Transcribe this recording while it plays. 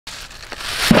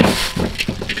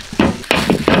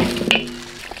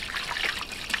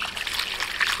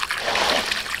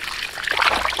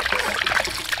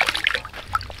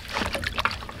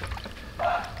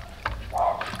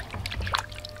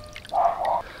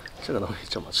这个东西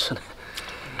怎么吃呢？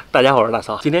大家好，我是大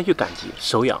嫂。今天去赶集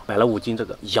手痒，买了5斤这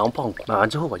个羊棒骨。买完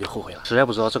之后我就后悔了，实在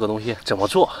不知道这个东西怎么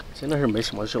做，真的是没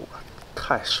什么肉啊，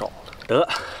太少了。得，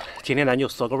今天咱就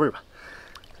嗦个味儿吧。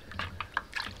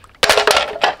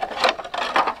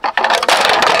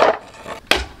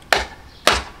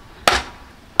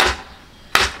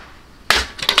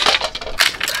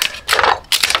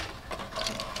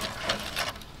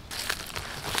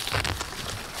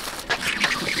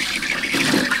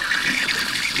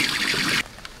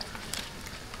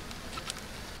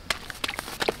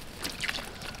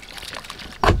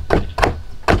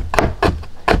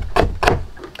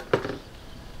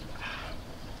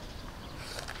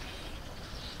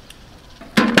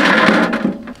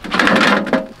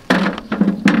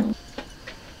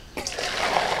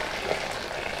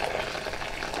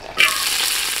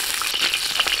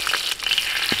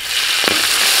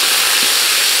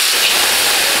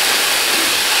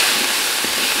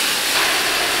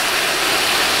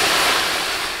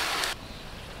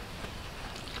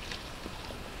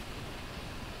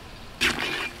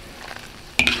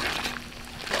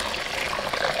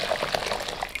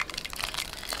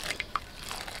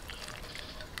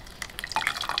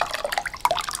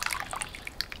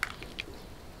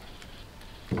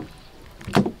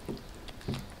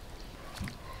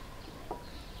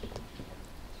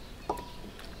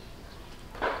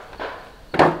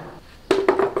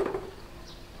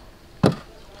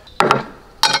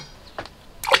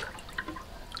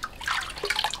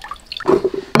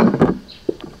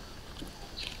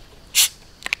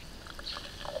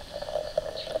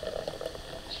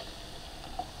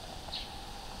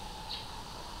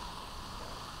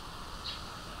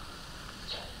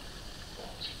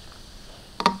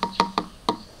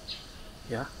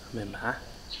 呀，没满，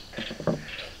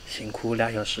辛苦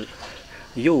2小时，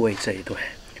又为这一顿。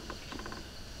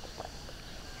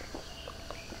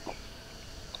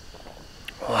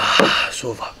哇，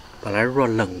舒服！本来说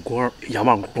冷锅羊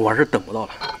棒骨，我是等不到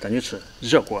了，咱就吃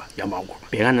热锅羊棒骨。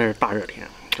别看这是大热天，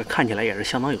这看起来也是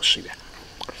相当有食欲。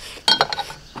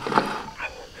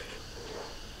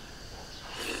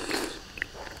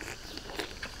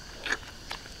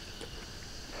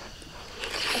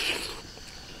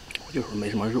就是没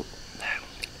什么肉，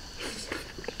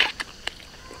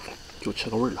就吃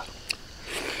个味儿了。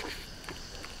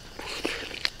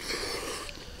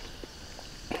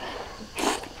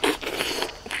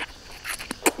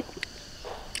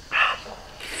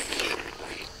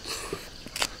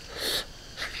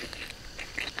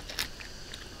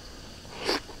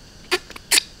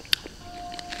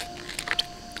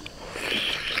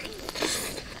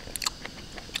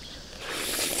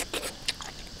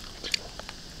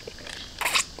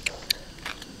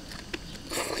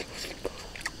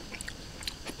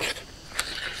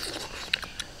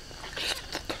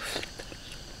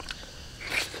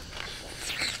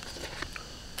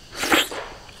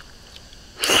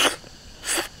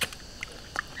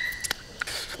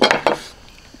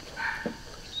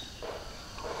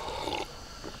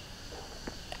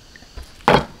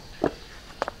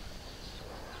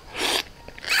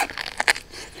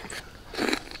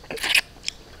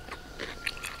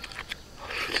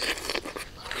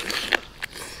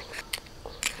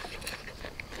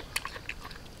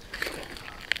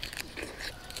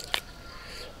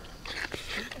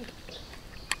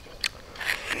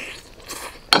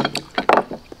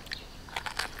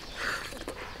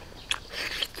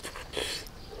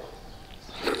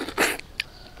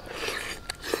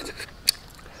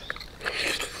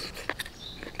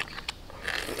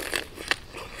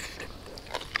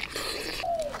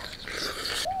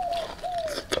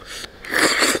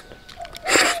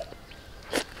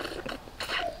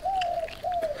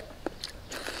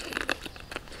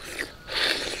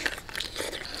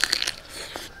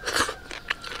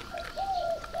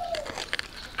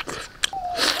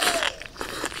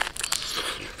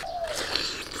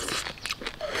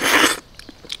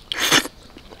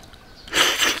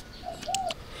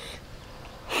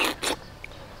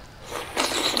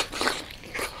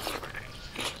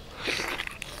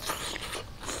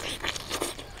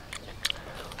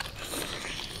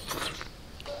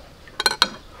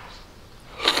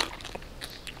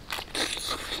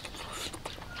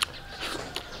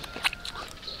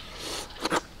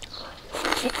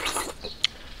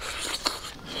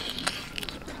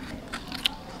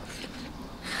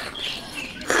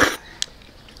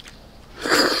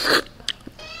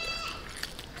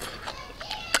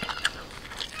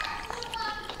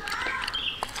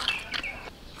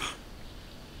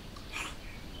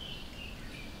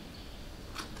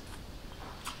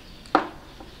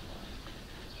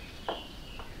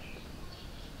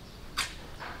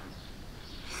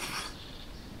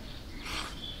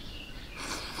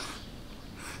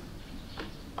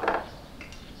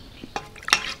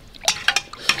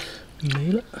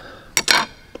没了。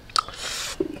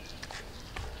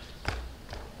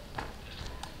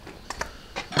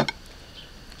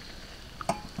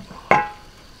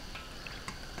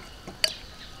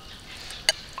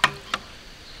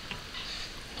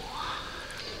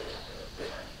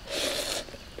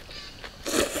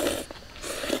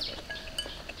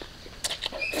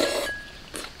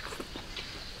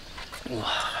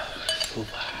哇！